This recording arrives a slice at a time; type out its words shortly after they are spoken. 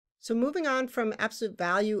So moving on from absolute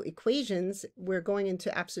value equations, we're going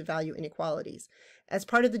into absolute value inequalities. As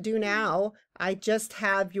part of the do now, I just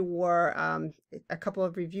have your a couple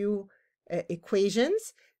of review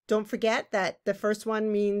equations. Don't forget that the first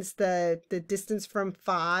one means the distance from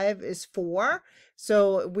 5 is 4.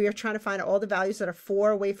 So we are trying to find all the values that are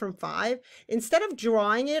 4 away from 5. Instead of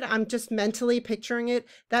drawing it, I'm just mentally picturing it.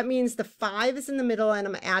 That means the 5 is in the middle and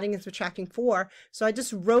I'm adding and subtracting 4. So I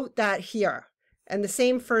just wrote that here. And the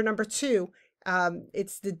same for number 2.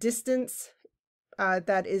 It's the distance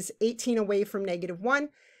that is 18 away from -1.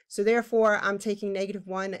 So therefore, I'm taking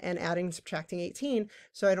 -1 and adding and subtracting 18,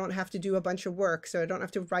 so I don't have to do a bunch of work, so I don't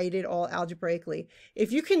have to write it all algebraically.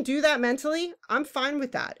 If you can do that mentally, I'm fine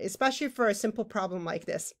with that, especially for a simple problem like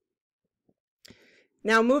this.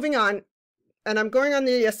 Now moving on, and I'm going on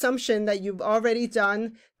the assumption that you've already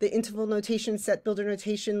done the interval notation, set builder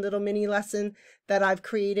notation little mini lesson that I've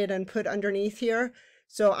created and put underneath here.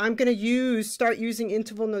 So I'm going to start using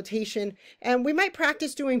interval notation, and we might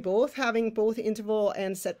practice doing both, having both interval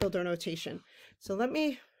and set builder notation. So let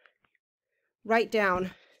me write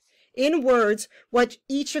down in words what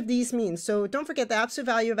each of these means. So don't forget the absolute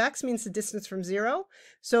value of x means the distance from 0.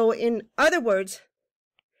 So in other words,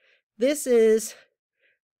 this is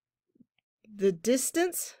the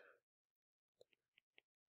distance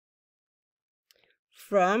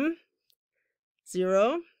from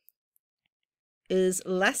 0 is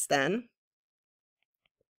less than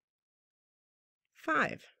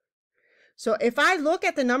 5. So if I look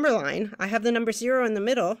at the number line, I have the number 0 in the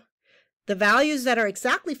middle. The values that are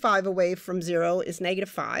exactly 5 away from 0 is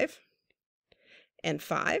 -5 and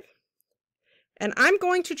 5. And I'm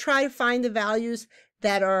going to try to find the values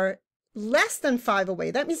that are less than 5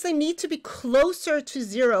 away. That means they need to be closer to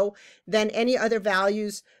 0 than any other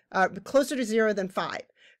values, closer to 0 than 5.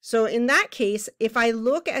 So in that case, if I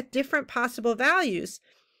look at different possible values,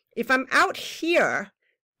 if I'm out here,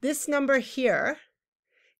 this number here,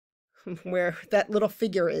 where that little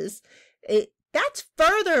figure is, that's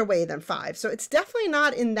further away than 5. So it's definitely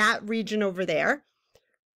not in that region over there.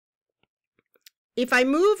 If I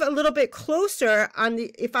move a little bit closer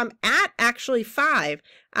if I'm at actually 5,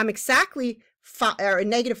 I'm exactly 5, or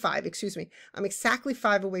 -5, excuse me. I'm exactly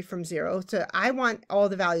 5 away from 0. So I want all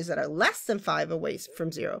the values that are less than 5 away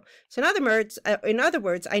from 0. So in other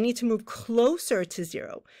words, I need to move closer to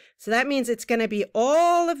 0. So that means it's going to be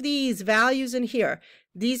all of these values in here.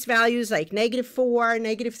 These values like -4,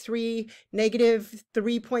 -3,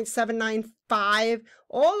 -3.795,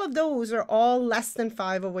 all of those are all less than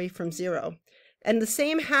 5 away from 0. And the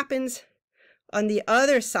same happens on the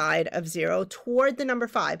other side of 0 toward the number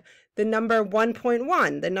 5. The number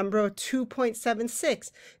 1.1, the number 2.76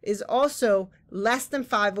 is also less than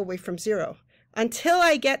 5 away from 0 until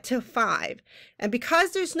I get to 5. And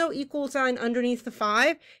because there's no equal sign underneath the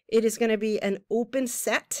 5, it is going to be an open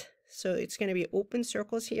set. So it's going to be open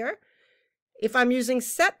circles here. If I'm using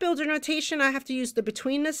set builder notation, I have to use the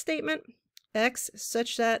betweenness statement, x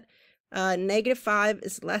such that -5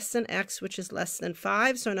 is less than x, which is less than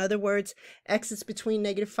 5. So in other words, x is between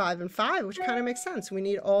 -5 and 5, which kind of makes sense. We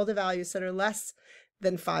need all the values that are less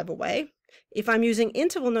than 5 away. If I'm using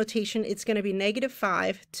interval notation, it's going to be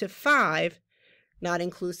 -5 to 5, not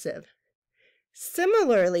inclusive.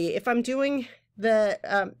 Similarly, if I'm doing the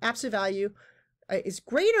absolute value is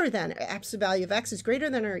greater than, absolute value of x is greater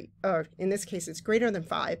than, or in this case, it's greater than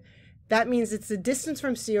 5, that means it's the distance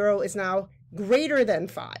from 0 is now greater than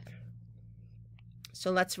 5. So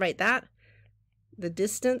let's write that. The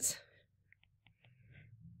distance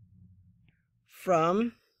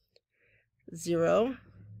from 0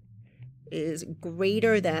 is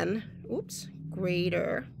greater than,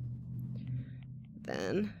 greater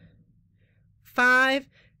than 5.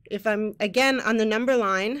 If I'm, again, on the number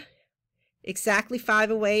line, exactly 5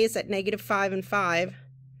 away is at -5 and 5.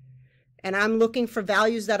 And I'm looking for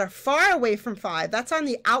values that are far away from 5. That's on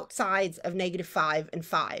the outsides of -5 and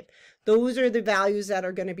 5. Those are the values that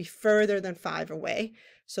are going to be further than 5 away.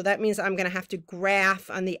 So that means I'm going to have to graph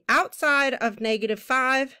on the outside of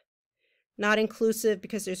 -5, not inclusive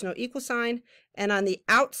because there's no equal sign, and on the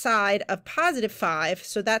outside of +5.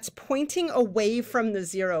 So that's pointing away from the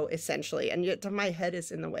 0 essentially. And yet my head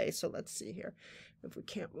is in the way. So let's see here if we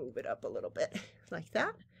can't move it up a little bit like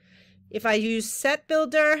that. If I use set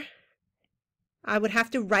builder, I would have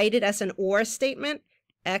to write it as an or statement.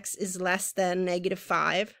 X is less than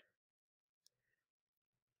 -5.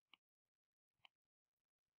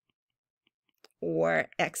 Or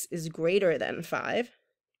x is greater than 5.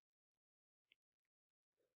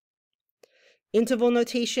 Interval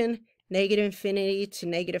notation, -infinity to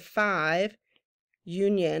 -5,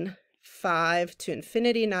 union 5 to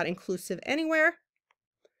infinity, not inclusive anywhere.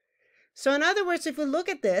 So in other words, if we look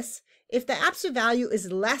at this, if the absolute value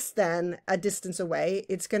is less than a distance away,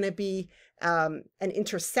 it's going to be an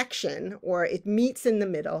intersection, or it meets in the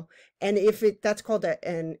middle. And if that's called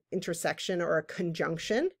an intersection or a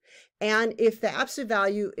conjunction. And if the absolute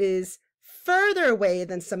value is further away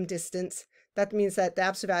than some distance, that means that the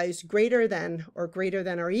absolute value is greater than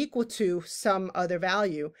or equal to some other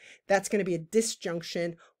value. That's going to be a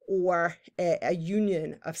disjunction or a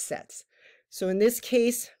union of sets. So in this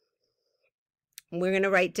case, we're going to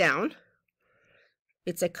write down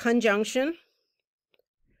it's a conjunction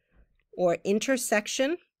or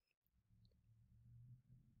intersection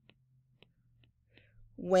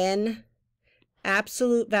when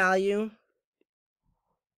absolute value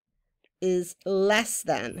is less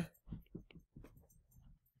than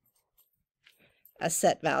a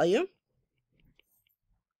set value.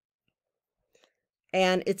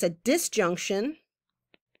 And it's a disjunction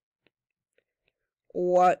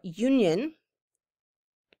or union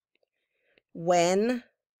when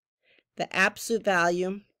the absolute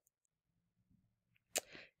value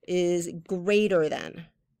is greater than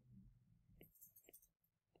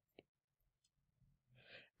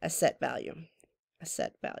a set value.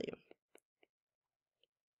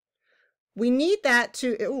 We need that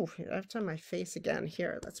to, oh, I've done my face again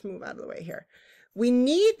here. Let's move out of the way here. We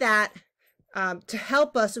need that to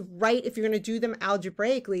help us write. If you're going to do them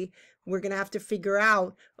algebraically, we're going to have to figure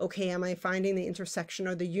out, okay, am I finding the intersection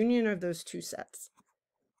or the union of those two sets?